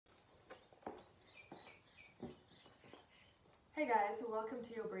Hey guys, welcome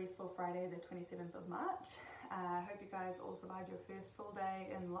to your brief for Friday the 27th of March. I hope you guys all survived your first full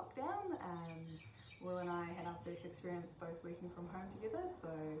day in lockdown. Will and I had our first experience both working from home together, so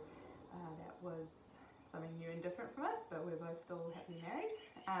that was something new and different from us, but we're both still happily married.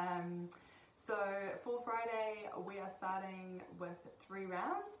 So for Friday we are starting with 3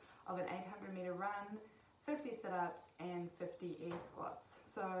 rounds of an 800 meter run, 50 sit-ups and 50 air squats.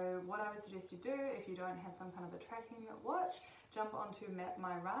 So what I would suggest you do, if you don't have some kind of a tracking watch, jump onto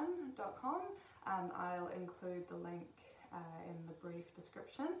mapmyrun.com. I'll include the link in the brief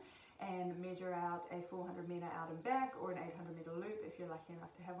description, and measure out a 400 meter out and back or an 800 meter loop if you're lucky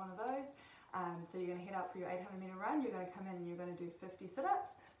enough to have one of those. So you're going to head out for your 800 meter run, you're going to come in and you're going to do 50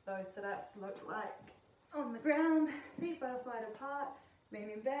 sit-ups. Those sit-ups look like on the ground, feet butterflied apart,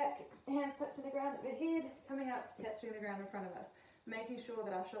 leaning back, hands touching the ground at the head, coming up, touching the ground in front of us, making sure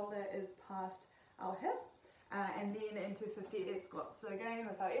that our shoulder is past our hip, and then into 50 air squats. So again,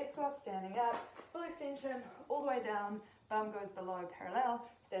 with our air squats, standing up, full extension, all the way down, bum goes below parallel,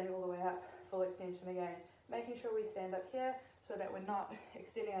 standing all the way up, full extension again. Making sure we stand up here so that we're not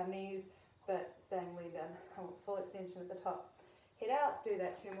extending our knees, but staying leaned in. Full extension at the top. Head out, do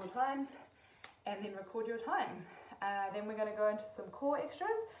that 2 more times, and then record your time. Then we're going to go into some core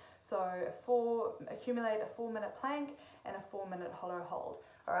extras. So accumulate a 4-minute plank and a 4-minute hollow hold.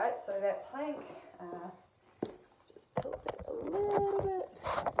 All right, so that plank, let's just tilt that a little bit.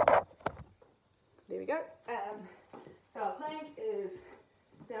 There we go. So our plank is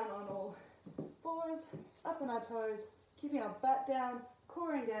down on all fours, up on our toes, keeping our butt down,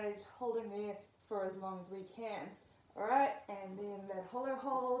 core engaged, holding there for as long as we can. All right, and then that hollow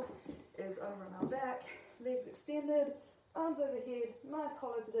hold is over on our back, legs extended, arms overhead, nice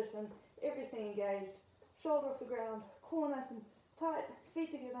hollow position, everything engaged, shoulder off the ground, core nice and tight,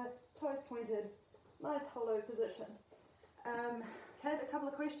 feet together, toes pointed, nice hollow position. Had a couple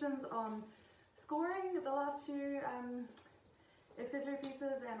of questions on scoring the last few accessory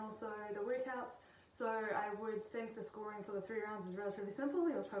pieces and also the workouts. So I would think the scoring for the 3 rounds is relatively simple,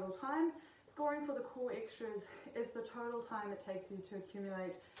 your total time. Scoring for the core extras is the total time it takes you to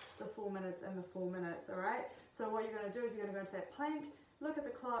accumulate the 4 minutes and the 4 minutes, all right? So what you're going to do is you're going to go into that plank, look at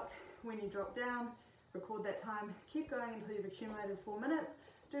the clock, when you drop down, record that time, keep going until you've accumulated 4 minutes.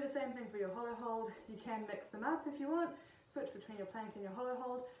 Do the same thing for your hollow hold. You can mix them up if you want, switch between your plank and your hollow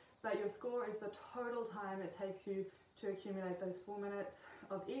hold, but your score is the total time it takes you to accumulate those 4 minutes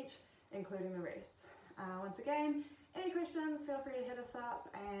of each, including the rests. Once again, any questions, feel free to hit us up,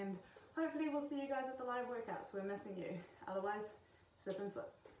 and hopefully we'll see you guys at the live workouts. We're missing you. Otherwise, sip and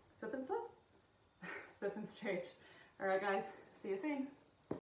slip. Sip and slip? Sip and stretch. Alright guys, see you soon.